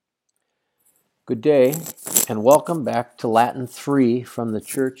Good day, and welcome back to Latin 3 from the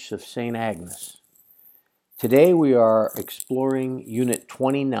Church of St. Agnes. Today we are exploring Unit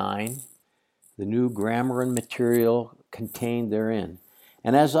 29, the new grammar and material contained therein.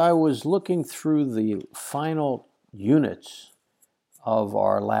 And as I was looking through the final units of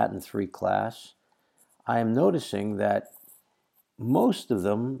our Latin 3 class, I am noticing that most of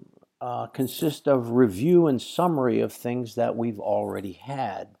them consist of review and summary of things that we've already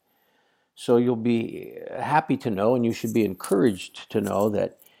had. So you'll be happy to know, and you should be encouraged to know,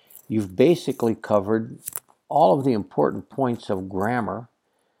 that you've basically covered all of the important points of grammar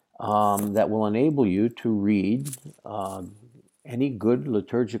that will enable you to read any good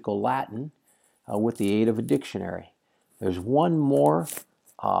liturgical Latin with the aid of a dictionary. There's one more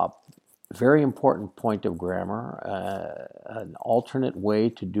very important point of grammar, an alternate way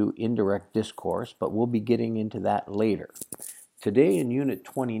to do indirect discourse, but we'll be getting into that later. Today in Unit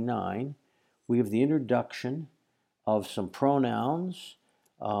 29, we have the introduction of some pronouns,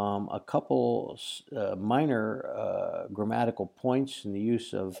 a couple minor grammatical points in the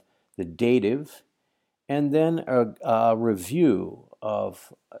use of the dative, and then a review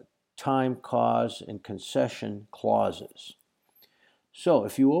of time, cause, and concession clauses. So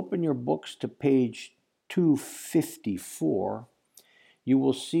if you open your books to page 254, you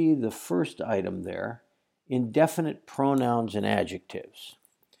will see the first item there, indefinite pronouns and adjectives.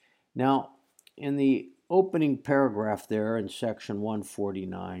 Now, in the opening paragraph there in section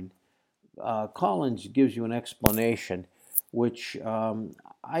 149, Collins gives you an explanation which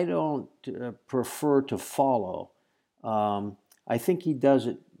I don't prefer to follow. I think he does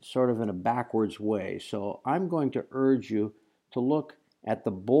it sort of in a backwards way. So I'm going to urge you to look at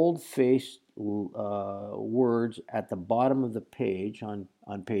the bold-faced words at the bottom of the page on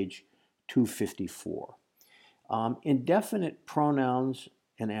page 254. Indefinite pronouns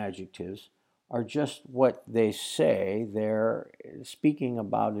and adjectives are just what they say. They're speaking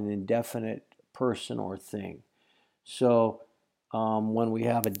about an indefinite person or thing. So when we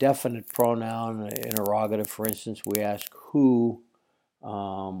have a definite pronoun, interrogative, for instance, we ask who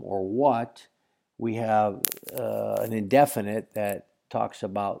or what. We have an indefinite that talks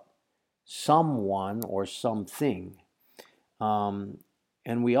about someone or something. And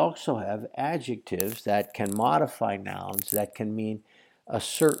we also have adjectives that can modify nouns, that can mean a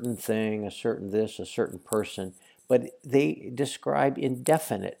certain thing, a certain this, a certain person, but they describe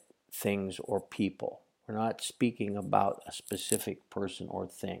indefinite things or people. We're not speaking about a specific person or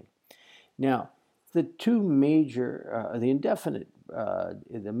thing. Now, the two major,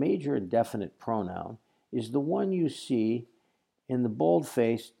 the major indefinite pronoun is the one you see in the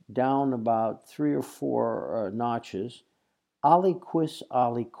boldface down about 3 or 4 notches, aliquis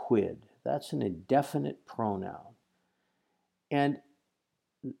aliquid. That's an indefinite pronoun. And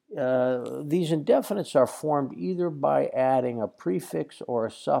these indefinites are formed either by adding a prefix or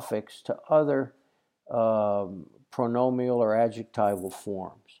a suffix to other pronomial or adjectival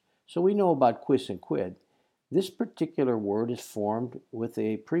forms. So we know about quis and quid. This particular word is formed with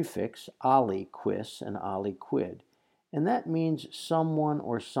a prefix, aliquis and aliquid, and that means someone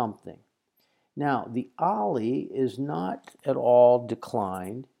or something. Now, the ali is not at all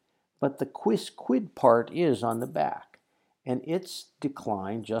declined, but the quis quid part is on the back, and it's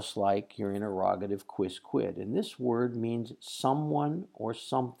declined just like your interrogative quis quid. And this word means someone or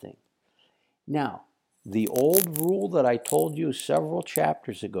something. Now, the old rule that I told you several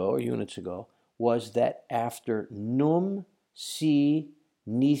chapters ago or units ago was that after num, si,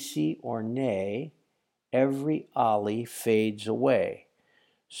 nisi, or ne, every ali fades away.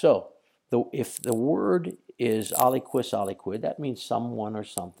 So, if the word is aliquis aliquid, that means someone or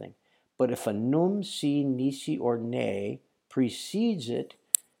something. But if a num, si, nisi, or ne precedes it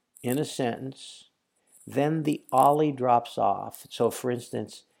in a sentence, then the ali drops off. So, for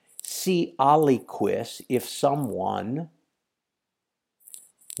instance, si aliquis, if someone,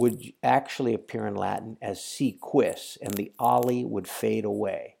 would actually appear in Latin as si quis, and the ali would fade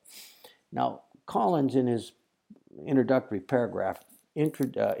away. Now, Collins, in his introductory paragraph,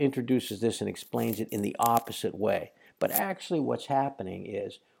 introduces this and explains it in the opposite way. But actually what's happening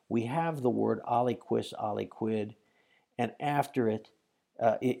is we have the word aliquis aliquid, and after it,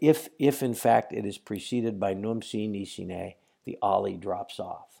 if in fact it is preceded by num si nisi ne, the ali drops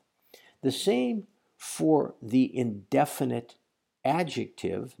off. The same for the indefinite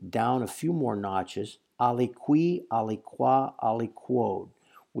adjective down a few more notches, aliqui, aliqua, aliquod,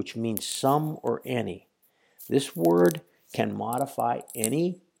 which means some or any. This word can modify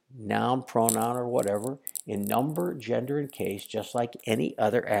any noun, pronoun, or whatever in number, gender, and case, just like any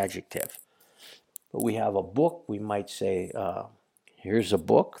other adjective. But we have a book, we might say here's a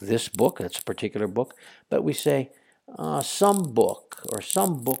book, this book, that's a particular book, but we say some book, or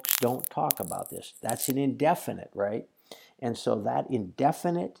some books don't talk about this. That's an indefinite, right? And so that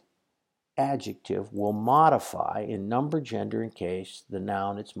indefinite adjective will modify in number, gender, and case the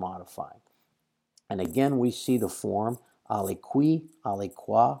noun it's modifying. And again, we see the form aliqui,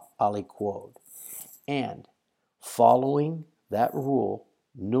 aliqua, aliquod. And following that rule,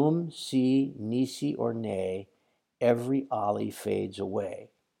 num, si, nisi, or ne, every ali fades away.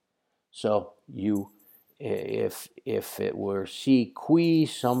 So if it were si qui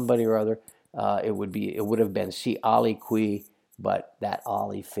somebody or other, it would have been si ali qui, but that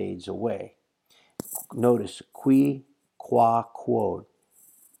ali fades away. Notice qui, qua, quod.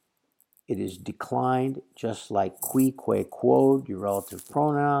 It is declined just like qui, que, quod, your relative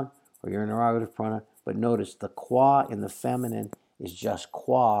pronoun or your interrogative pronoun. But notice the qua in the feminine is just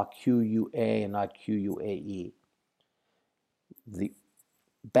qua, Q-U-A, and not Q-U-A-E. The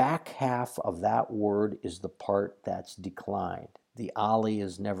back half of that word is the part that's declined. The ali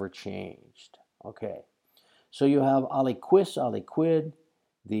is never changed. Okay, so you have aliquis, aliquid,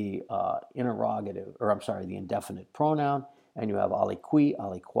 the the indefinite pronoun, and you have aliqui,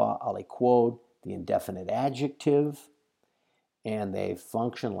 aliqua, aliquod, the indefinite adjective, and they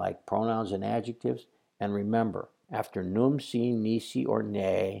function like pronouns and adjectives. And remember, after num, si, nisi, or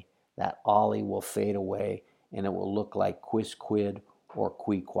ne, that ali will fade away, and it will look like quis, quid, or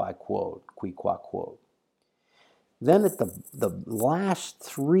qui, qua, quod, qui, qua, quod. Then at the last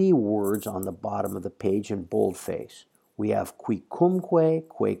three words on the bottom of the page in boldface, we have qui cumque,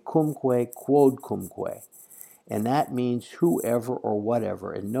 quod cumque. And that means whoever or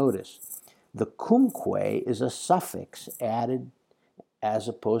whatever. And notice, the cumque is a suffix added as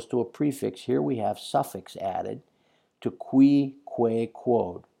opposed to a prefix. Here we have suffix added to qui, que,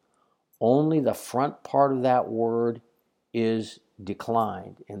 quod. Only the front part of that word is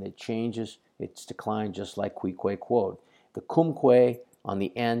declined, and it changes, it's declined just like qui, que, quod. The cumque on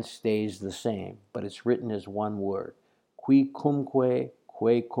the end stays the same, but it's written as one word. Qui cumque,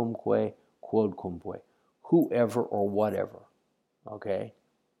 que cumque, quod cumque. Whoever or whatever. Okay?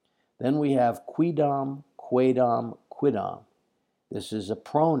 Then we have quidam, quadam, quidam. This is a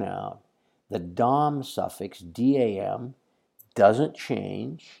pronoun. The dam suffix, dam, doesn't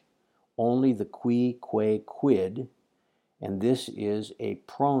change. Only the qui, que, quid. And this is a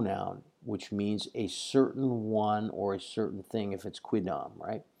pronoun, which means a certain one or a certain thing if it's quidam,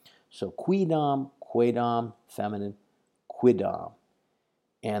 right? So quidam, quadam, feminine, quidam.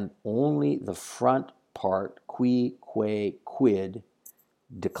 And only the front part, qui, que, quid,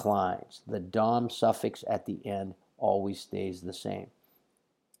 declines. The dam suffix at the end always stays the same.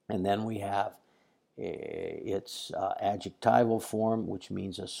 And then we have its adjectival form, which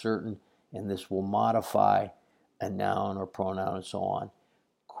means a certain, and this will modify a noun or pronoun and so on.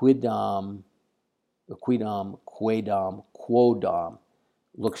 Quidam, quadam, quodam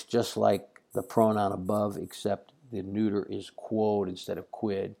looks just like the pronoun above, except the neuter is quod instead of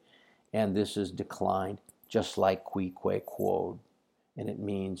quid. And this is declined just like qui, que, quod. And it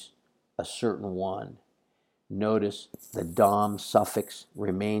means a certain one. Notice the dam suffix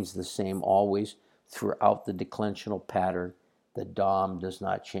remains the same always throughout the declensional pattern. The dam does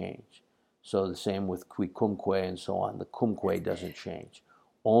not change. So the same with qui cumque and so on. The cumque doesn't change.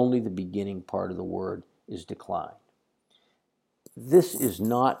 Only the beginning part of the word is declined. This is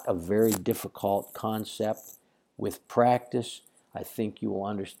not a very difficult concept. With practice, I think you will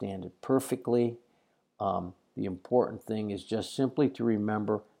understand it perfectly. The important thing is just simply to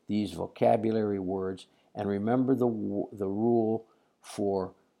remember these vocabulary words and remember the rule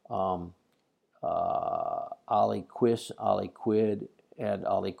for aliquis, aliquid, and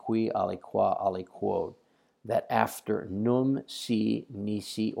aliqui, aliqua, aliquod, that after num, si,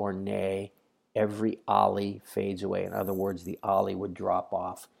 nisi, or ne, every ali fades away. In other words, the ali would drop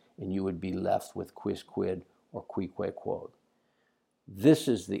off and you would be left with quis, quid, or qui, que, quod. This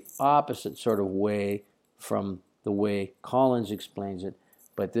is the opposite sort of way from the way Collins explains it,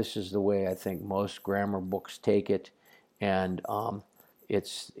 but this is the way I think most grammar books take it, and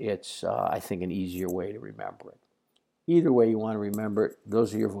it's I think an easier way to remember it. Either way you want to remember it,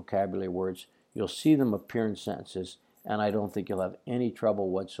 those are your vocabulary words. You'll see them appear in sentences, and I don't think you'll have any trouble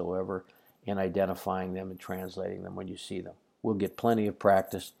whatsoever in identifying them and translating them when you see them. We'll get plenty of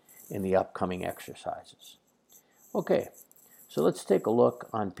practice in the upcoming exercises. Okay, so let's take a look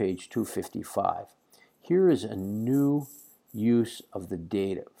on page 255. Here is a new use of the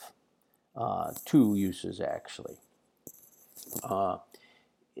dative. Two uses, actually.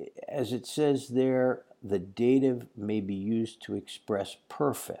 As it says there, the dative may be used to express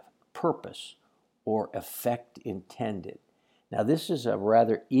purpose or effect intended. Now, this is a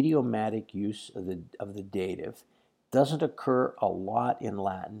rather idiomatic use of the dative. Doesn't occur a lot in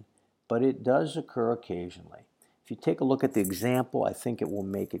Latin, but it does occur occasionally. If you take a look at the example, I think it will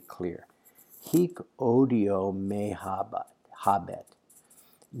make it clear. Hic odio me habet.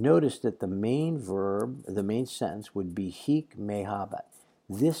 Notice that the main verb, the main sentence would be hic me habet.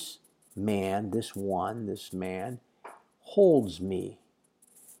 This man, this man, holds me.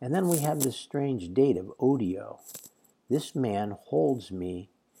 And then we have this strange dative, odio. This man holds me,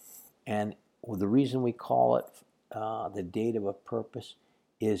 and the reason we call it the dative of purpose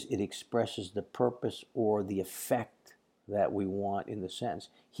is it expresses the purpose or the effect that we want in the sentence.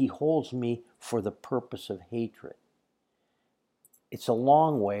 He holds me for the purpose of hatred. It's a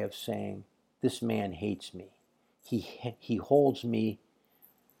long way of saying this man hates me. He holds me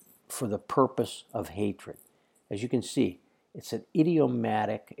for the purpose of hatred. As you can see, it's an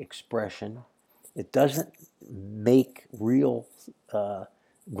idiomatic expression. It doesn't make real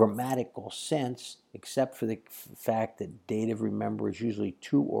grammatical sense, except for the fact that dative, remember, is usually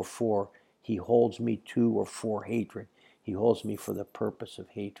to or for. He holds me to or for hatred. He holds me for the purpose of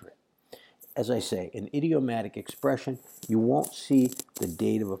hatred. As I say, an idiomatic expression. You won't see the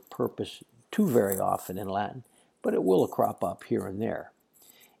dative of purpose too very often in Latin, but it will crop up here and there.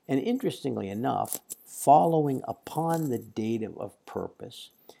 And interestingly enough, following upon the dative of purpose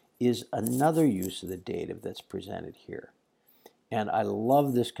is another use of the dative that's presented here. And I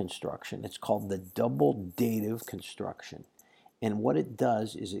love this construction. It's called the double dative construction. And what it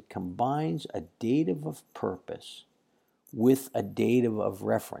does is it combines a dative of purpose with a dative of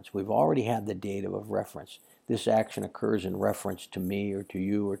reference. We've already had the dative of reference. This action occurs in reference to me or to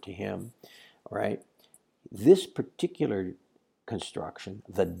you or to him, right? This particular construction,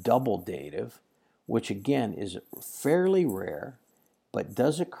 the double dative, which again is fairly rare, but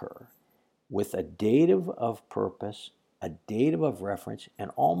does occur, with a dative of purpose, a dative of reference,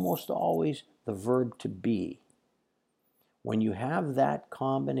 and almost always the verb to be. When you have that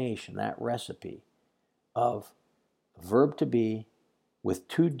combination, that recipe of verb to be with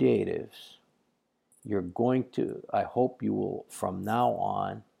two datives, you're going to, I hope you will from now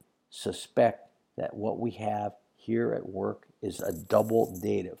on suspect that what we have here at work is a double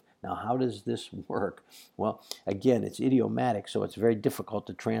dative. Now, how does this work? Well, again, it's idiomatic, so it's very difficult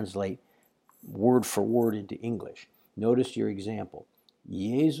to translate word for word into English. Notice your example.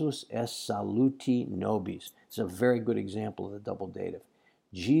 Jesus est saluti nobis. It's a very good example of the double dative.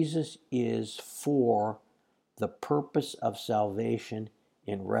 Jesus is for the purpose of salvation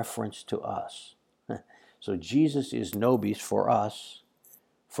in reference to us. So Jesus is nobis for us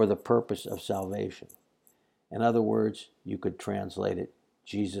for the purpose of salvation. In other words, you could translate it,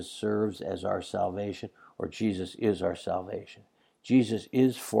 Jesus serves as our salvation, or Jesus is our salvation. Jesus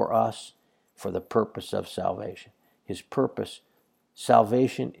is for us for the purpose of salvation. His purpose,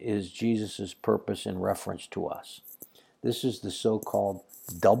 salvation is Jesus' purpose in reference to us. This is the so-called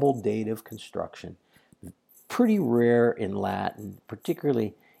double dative construction. Pretty rare in Latin,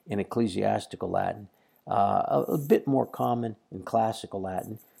 particularly in ecclesiastical Latin, a bit more common in classical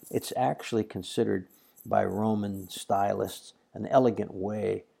Latin. It's actually considered by Roman stylists an elegant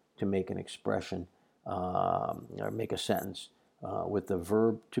way to make an expression or make a sentence with the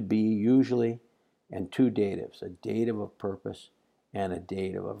verb to be usually and two datives, a dative of purpose and a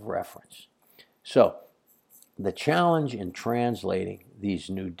dative of reference. So the challenge in translating these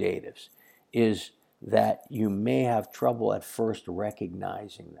new datives is that you may have trouble at first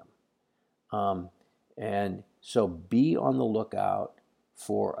recognizing them. And so be on the lookout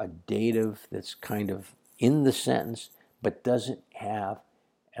for a dative that's kind of in the sentence but doesn't have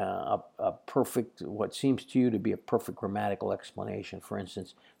a perfect, what seems to you to be a perfect grammatical explanation. For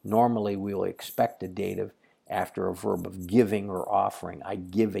instance, normally we'll expect a dative after a verb of giving or offering. I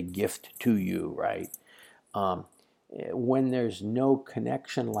give a gift to you, right? When there's no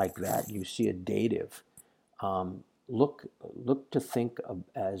connection like that, you see a dative. Look to think of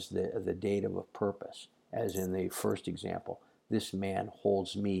as the dative of purpose, as in the first example. This man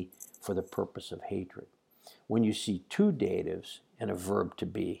holds me for the purpose of hatred. When you see two datives and a verb to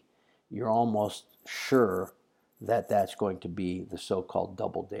be, you're almost sure that that's going to be the so-called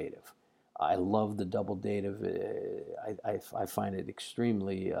double dative. I love the double dative. I find it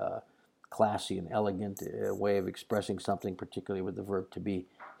extremely classy and elegant way of expressing something, particularly with the verb to be.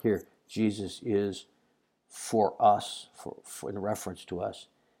 Here, Jesus is for us, for in reference to us,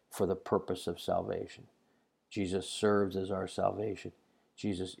 for the purpose of salvation. Jesus serves as our salvation.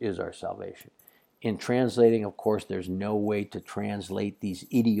 Jesus is our salvation. In translating, of course, there's no way to translate these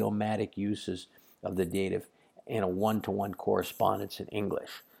idiomatic uses of the dative in a one-to-one correspondence in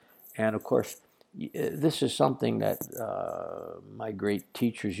English. And of course, this is something that my great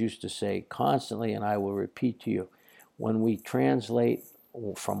teachers used to say constantly, and I will repeat to you. When we translate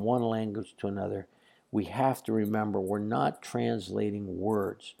from one language to another, we have to remember we're not translating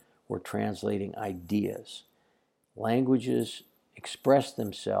words, we're translating ideas. Languages express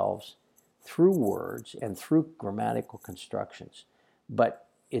themselves through words and through grammatical constructions, but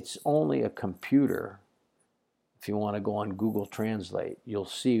it's only a computer. If you want to go on Google Translate, you'll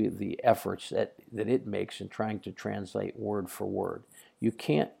see the efforts that it makes in trying to translate word for word. You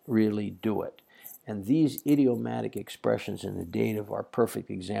can't really do it. And these idiomatic expressions in the dative are perfect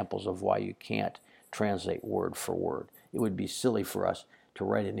examples of why you can't translate word for word. It would be silly for us to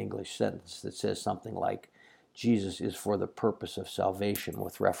write an English sentence that says something like, Jesus is for the purpose of salvation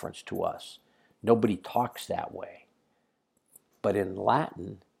with reference to us. Nobody talks that way. But in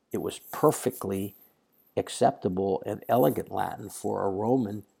Latin, it was perfectly acceptable and elegant Latin for a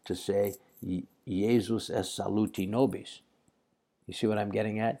Roman to say, Jesus est saluti nobis. You see what I'm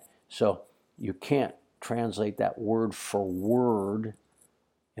getting at? So you can't translate that word for word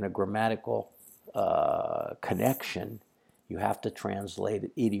in a grammatical connection. You have to translate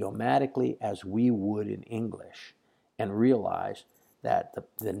it idiomatically as we would in English and realize that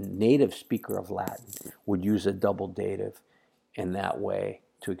the native speaker of Latin would use a double dative in that way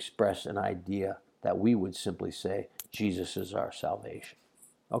to express an idea that we would simply say, Jesus is our salvation.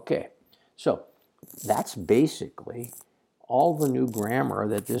 Okay, so that's basically all the new grammar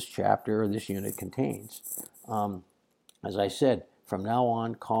that this chapter or this unit contains. As I said, from now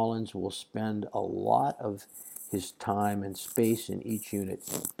on, Collins will spend a lot of his time and space in each unit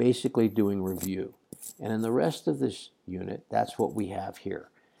basically doing review. And in the rest of this unit, that's what we have here.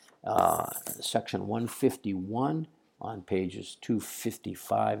 Section 151 on pages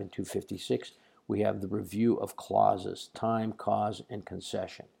 255 and 256, we have the review of clauses, time, cause, and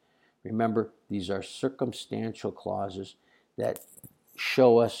concession. Remember, these are circumstantial clauses that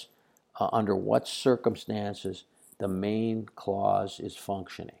show us under what circumstances the main clause is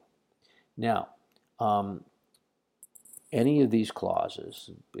functioning. Now, any of these clauses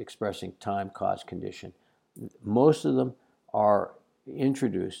expressing time, cause, condition, most of them are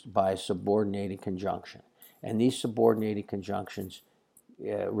introduced by a subordinating conjunction. And these subordinating conjunctions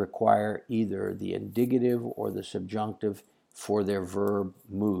require either the indicative or the subjunctive for their verb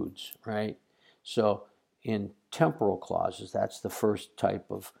moods, right? So in temporal clauses, that's the first type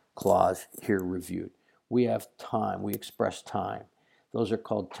of clause here reviewed. We have time, we express time. Those are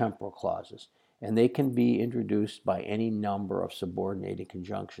called temporal clauses. And they can be introduced by any number of subordinating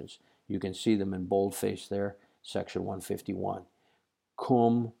conjunctions. You can see them in boldface there, section 151.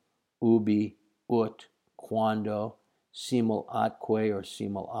 Cum, ubi, ut, quando, simul atque or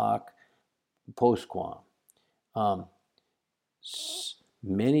simul ac, postquam.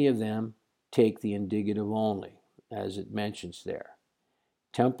 Many of them take the indicative only, as it mentions there.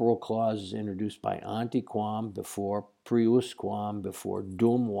 Temporal clause is introduced by antequam before, priusquam before,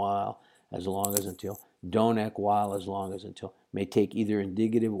 dum while, as long as until, donec while, as long as until, may take either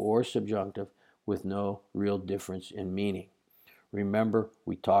indicative or subjunctive with no real difference in meaning. Remember,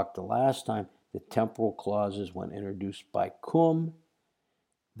 we talked the last time, the temporal clauses, when introduced by cum,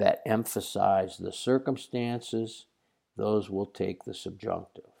 that emphasize the circumstances, those will take the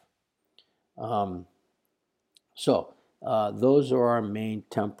subjunctive. Those are our main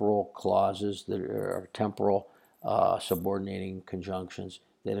temporal clauses that are temporal subordinating conjunctions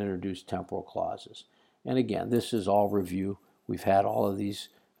that introduce temporal clauses. And again, this is all review. We've had all of these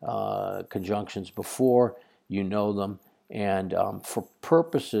conjunctions before. You know them. And for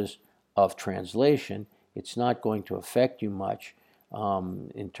purposes of translation, it's not going to affect you much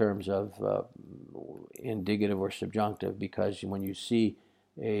in terms of indicative or subjunctive, because when you see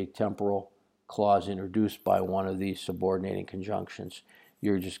a temporal clause introduced by one of these subordinating conjunctions,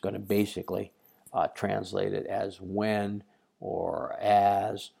 you're just going to basically translate it as when or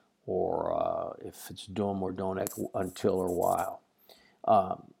as, or if it's dum or donec, until or while.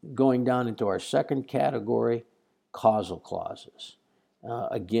 Going down into our second category, causal clauses.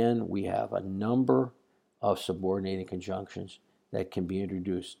 Again, we have a number of subordinating conjunctions that can be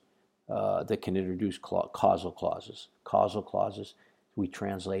introduced, that can introduce causal clauses. Causal clauses we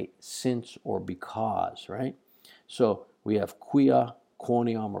translate since or because, right? So we have quia,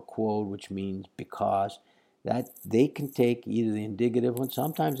 quoniam, or quod, which means because. That they can take either the indicative and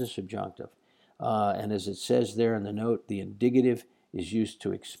sometimes the subjunctive. And as it says there in the note, the indicative is used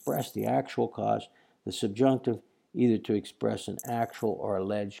to express the actual cause, the subjunctive either to express an actual or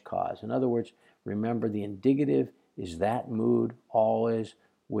alleged cause. In other words, remember, the indicative is that mood always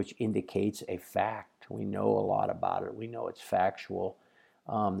which indicates a fact. We know a lot about it. We know it's factual.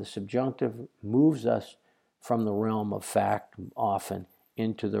 The subjunctive moves us from the realm of fact often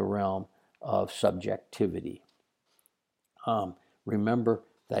into the realm of subjectivity. Remember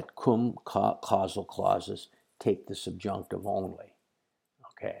that cum causal clauses take the subjunctive only.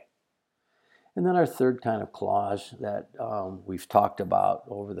 Okay. And then our third kind of clause that we've talked about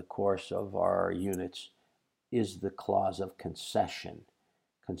over the course of our units is the clause of concession.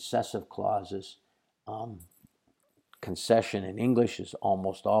 Concessive clauses. Concession in English is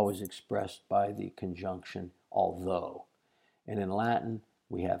almost always expressed by the conjunction although. And in Latin,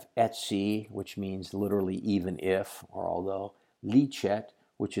 we have et si, which means literally even if or although. Licet,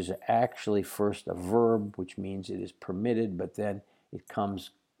 which is actually first a verb, which means it is permitted, but then it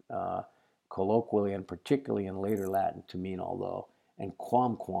comes colloquially and particularly in later Latin to mean although. And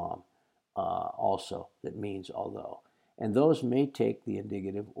quamquam, also, that means although. And those may take the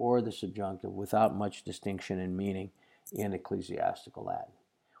indicative or the subjunctive without much distinction in meaning in ecclesiastical Latin.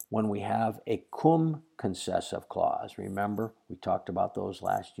 When we have a cum concessive clause, remember we talked about those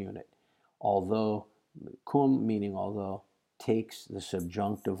last unit. Although, cum meaning although, takes the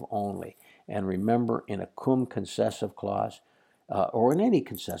subjunctive only. And remember, in a cum concessive clause, or in any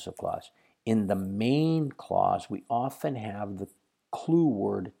concessive clause, in the main clause, we often have the clue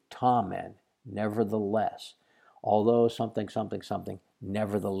word tamen, nevertheless. Although something, something, something,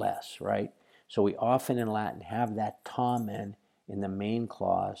 nevertheless, right? So we often in Latin have that tamen in the main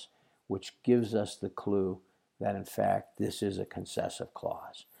clause, which gives us the clue that in fact this is a concessive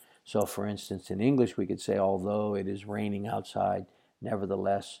clause. So for instance, in English we could say, although it is raining outside,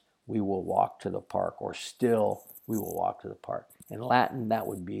 nevertheless we will walk to the park, or still we will walk to the park. In Latin that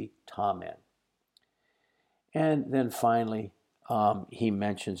would be tamen. And then finally, he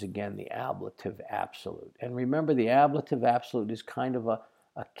mentions again the ablative absolute. And remember, the ablative absolute is kind of a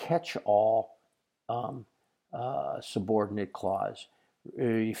catch-all subordinate clause.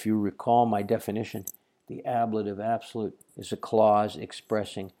 If you recall my definition, the ablative absolute is a clause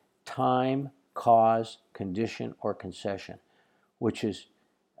expressing time, cause, condition, or concession, which is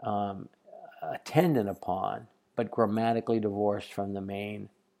attendant upon, but grammatically divorced from the main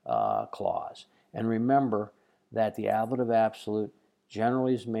clause. And remember that the ablative absolute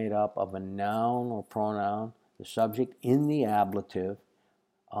generally is made up of a noun or pronoun, the subject in the ablative,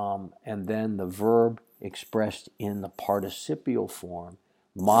 and then the verb expressed in the participial form,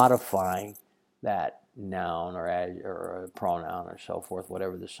 modifying that noun or a pronoun or so forth,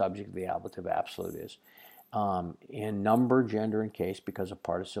 whatever the subject of the ablative absolute is, in number, gender, and case, because a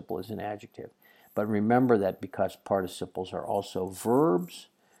participle is an adjective. But remember that because participles are also verbs,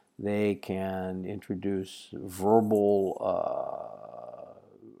 they can introduce verbal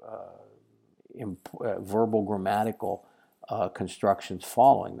grammatical constructions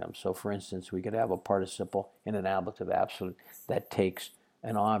following them. So for instance, we could have a participle in an ablative absolute that takes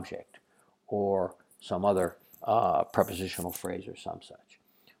an object or some other prepositional phrase or some such.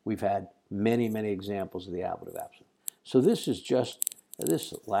 We've had many, many examples of the ablative absolute. So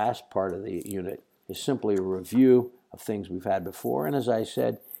this last part of the unit is simply a review of things we've had before. And as I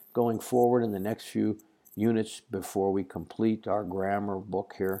said, going forward in the next few units before we complete our grammar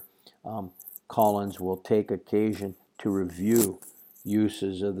book here, Collins will take occasion to review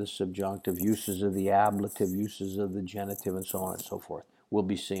uses of the subjunctive, uses of the ablative, uses of the genitive, and so on and so forth. We'll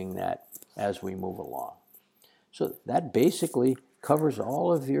be seeing that as we move along. So that basically covers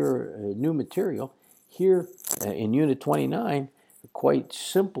all of your new material. Here in Unit 29, quite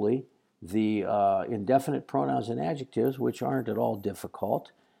simply, the indefinite pronouns and adjectives, which aren't at all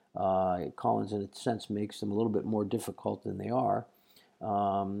difficult. Collins, in a sense, makes them a little bit more difficult than they are.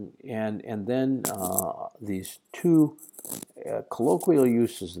 And then these two colloquial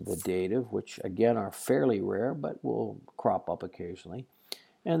uses of the dative, which again are fairly rare, but will crop up occasionally.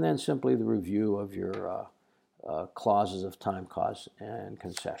 And then simply the review of your clauses of time, cause, and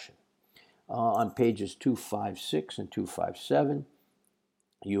concession. On pages 256 and 257,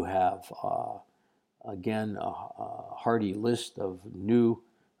 you have, again, a hearty list of new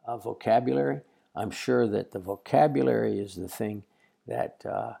vocabulary. I'm sure that the vocabulary is the thing that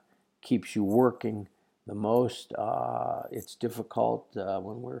keeps you working the most. It's difficult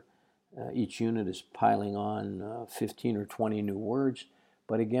when each unit is piling on 15 or 20 new words.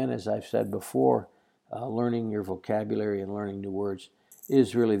 But again, as I've said before, learning your vocabulary and learning new words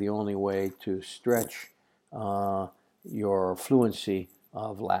is really the only way to stretch your fluency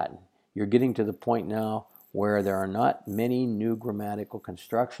of Latin. You're getting to the point now where there are not many new grammatical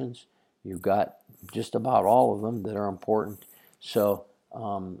constructions. You've got just about all of them that are important. So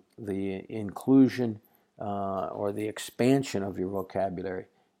the inclusion or the expansion of your vocabulary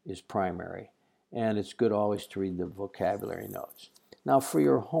is primary. And it's good always to read the vocabulary notes. Now for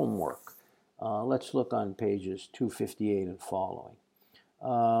your homework, let's look on pages 258 and following.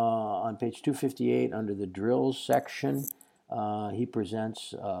 On page 258, under the drills section, he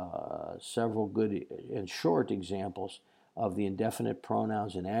presents several good and short examples of the indefinite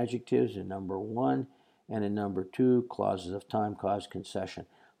pronouns and adjectives in number 1, and in number 2, clauses of time, cause, concession.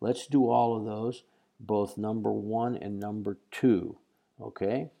 Let's do all of those, both number 1 and number 2,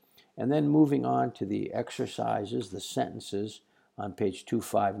 okay? And then moving on to the exercises, the sentences on page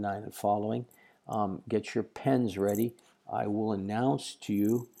 259 and following. Get your pens ready. I will announce to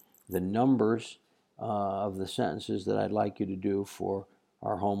you the numbers of the sentences that I'd like you to do for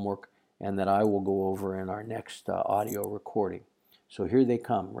our homework and that I will go over in our next audio recording. So here they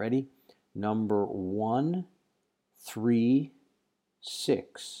come. Ready? Number 1, 3,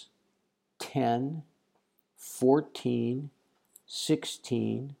 6, 10, 14,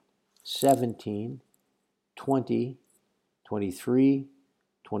 16, 17, 20, 23,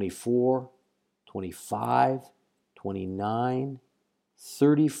 24, 25, 29,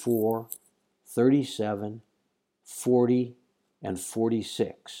 34, 37, 40, and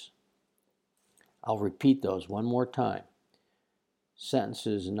 46. I'll repeat those one more time.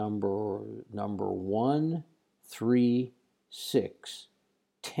 Sentences number 1, 3, 6,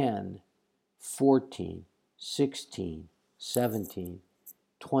 10, 14, 16, 17,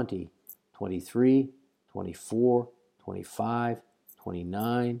 20, 23, 24, 25,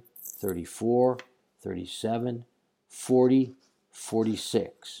 29, 34, 37, 40,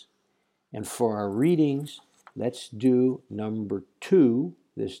 46. And for our readings, let's do number 2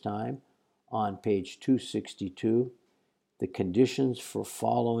 this time on page 262, the conditions for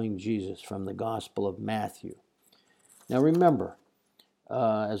following Jesus from the Gospel of Matthew. Now remember,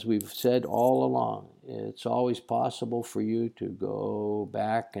 as we've said all along, it's always possible for you to go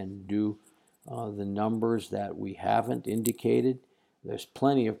back and do the numbers that we haven't indicated. There's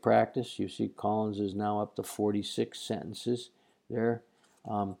plenty of practice. You see Collins is now up to 46 sentences there.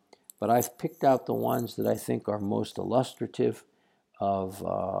 But I've picked out the ones that I think are most illustrative of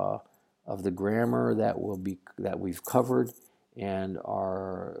the grammar that we've covered, and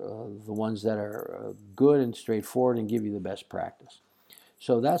are the ones that are good and straightforward and give you the best practice.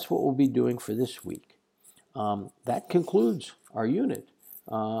 So that's what we'll be doing for this week. That concludes our unit.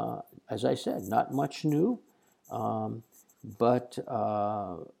 As I said, not much new, but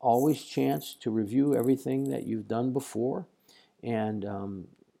always chance to review everything that you've done before. And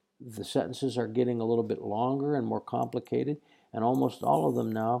the sentences are getting a little bit longer and more complicated, and almost all of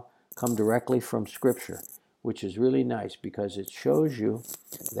them now come directly from Scripture, which is really nice because it shows you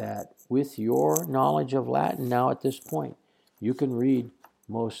that with your knowledge of Latin now at this point, you can read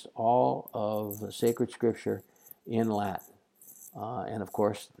most all of the sacred Scripture in Latin. And of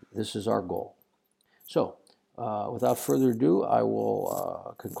course, this is our goal. So, without further ado, I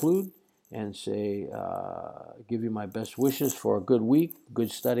will conclude and say, give you my best wishes for a good week,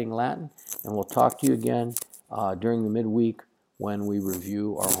 good studying Latin, and we'll talk to you again during the midweek when we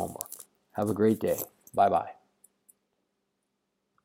review our homework. Have a great day. Bye-bye.